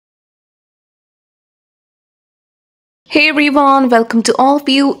Hey everyone, welcome to all of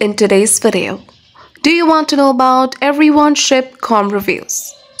you in today's video. Do you want to know about Everyoneship com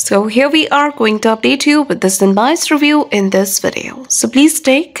reviews? So here we are going to update you with this unbiased review in this video. So please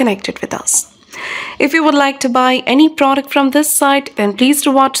stay connected with us. If you would like to buy any product from this site, then please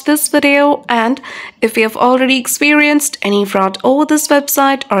do watch this video. And if you have already experienced any fraud over this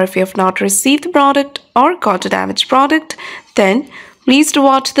website, or if you have not received the product or got a damaged product, then please do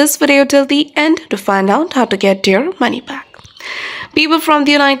watch this video till the end to find out how to get your money back. People from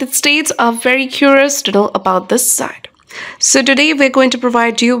the United States are very curious to know about this site. So today we're going to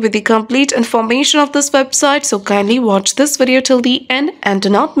provide you with the complete information of this website, so kindly watch this video till the end and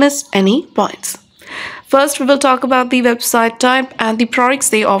do not miss any points. First, we will talk about the website type and the products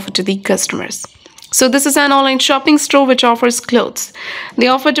they offer to the customers. So this is an online shopping store which offers clothes. They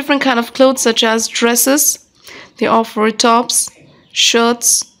offer different kind of clothes such as dresses, they offer tops,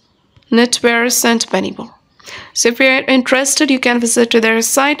 shirts, knitwears, and many more. So if you're interested, you can visit to their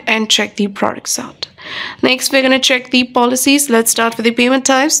site and check the products out. Next, we're going to check the policies. Let's start with the payment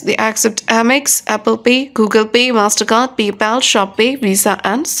types. They accept Amex, Apple Pay, Google Pay, MasterCard, Payapal, ShopPay, Visa,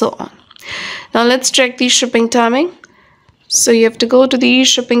 and so on. Now let's check the shipping timing. So you have to go to the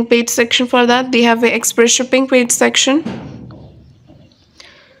shipping page section. For that, they have the express shipping page section.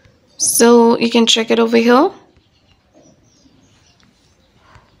 So you can check it over here.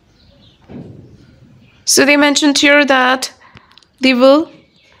 So they mentioned here that they will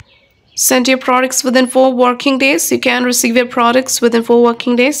send your products within 4 working days. You can receive your products within 4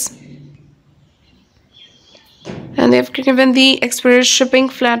 working days. And they've given the express shipping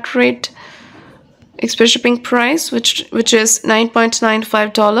flat rate, express shipping price, which is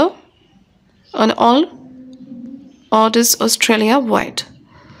 $9.95 on all orders Australia wide.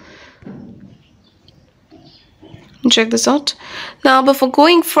 Check this out. Now, before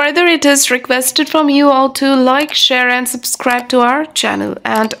going further, it is requested from you all to like, share, and subscribe to our channel.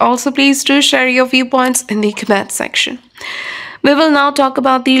 And also, please do share your viewpoints in the comment section. We will now talk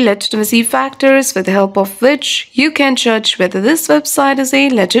about the legitimacy factors, with the help of which you can judge whether this website is a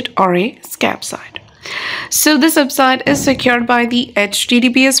legit or a scam site. So this website is secured by the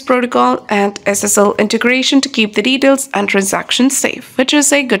HTTPS protocol and SSL integration to keep the details and transactions safe, which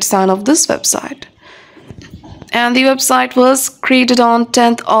is a good sign of this website. And the website was created on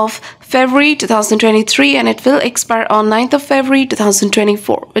 10th of February 2023 and it will expire on 9th of February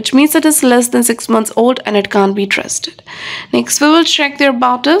 2024, which means it is less than 6 months old and it can't be trusted. Next, we will check their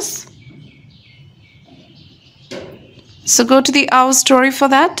about us. So go to the Our Story for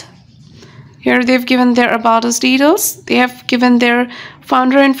that. Here they've given their about us details. They have given their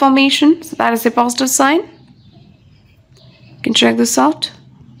founder information. So that is a positive sign. You can check this out.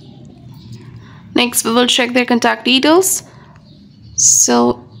 Next, we will check their contact details.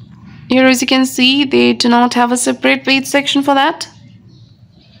 So here, as you can see, they do not have a separate page section for that.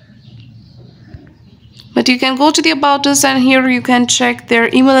 But you can go to the About Us and here you can check their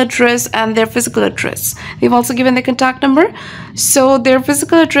email address and their physical address. They've also given the contact number. So their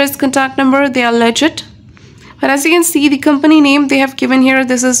physical address, contact number, they are legit. But as you can see, the company name they have given here,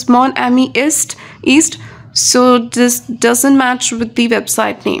 this is Miami East. So this doesn't match with the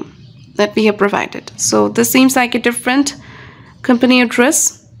website name that we have provided. So this seems like a different company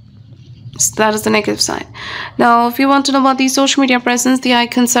address. So that is the negative side. Now, if you want to know about the social media presence, the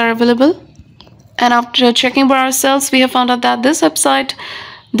icons are available. And after checking by ourselves, we have found out that this website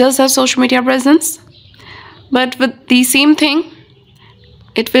does have social media presence. But with the same thing,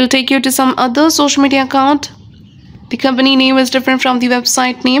 it will take you to some other social media account. The company name is different from the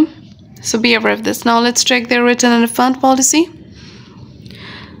website name. So be aware of this. Now let's check their return and refund policy.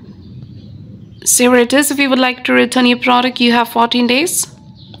 So here it is. If you would like to return your product, you have 14 days.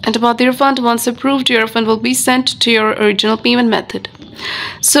 And about the refund, once approved, your refund will be sent to your original payment method.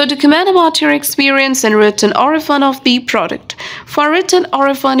 So to comment about your experience in return or refund of the product. For return or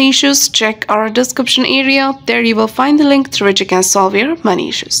refund issues, check our description area. There you will find the link through which you can solve your money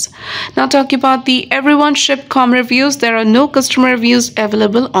issues. Now talking about the Everyoneship com reviews, there are no customer reviews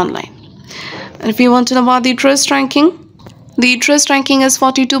available online. And if you want to know about the trust ranking, the trust ranking is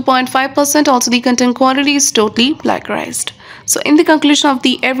 42.5%. Also, the content quality is totally plagiarized. So, in the conclusion of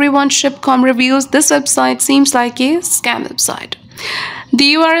the Everyoneship com reviews, this website seems like a scam website.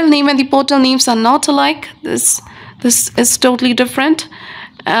 The URL name and the portal names are not alike. This is totally different,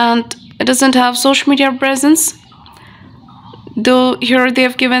 and it doesn't have social media presence. Though here they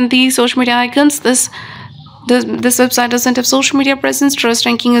have given the social media icons, this website doesn't have social media presence. Trust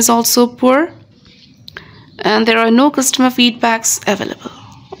ranking is also poor. And there are no customer feedbacks available.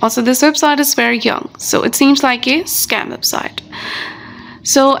 Also, this website is very young, so it seems like a scam website.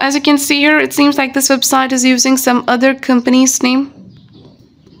 So as you can see here, it seems like this website is using some other company's name.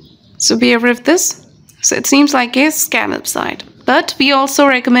 So be aware of this. So it seems like a scam website. But we also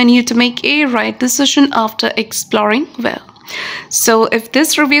recommend you to make a right decision after exploring well. So if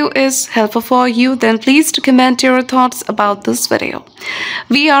this review is helpful for you, then please comment your thoughts about this video.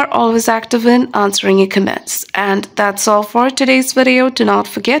 We are always active in answering your comments. And that's all for today's video. Do not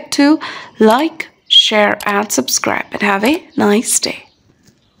forget to like, share and subscribe, and have a nice day.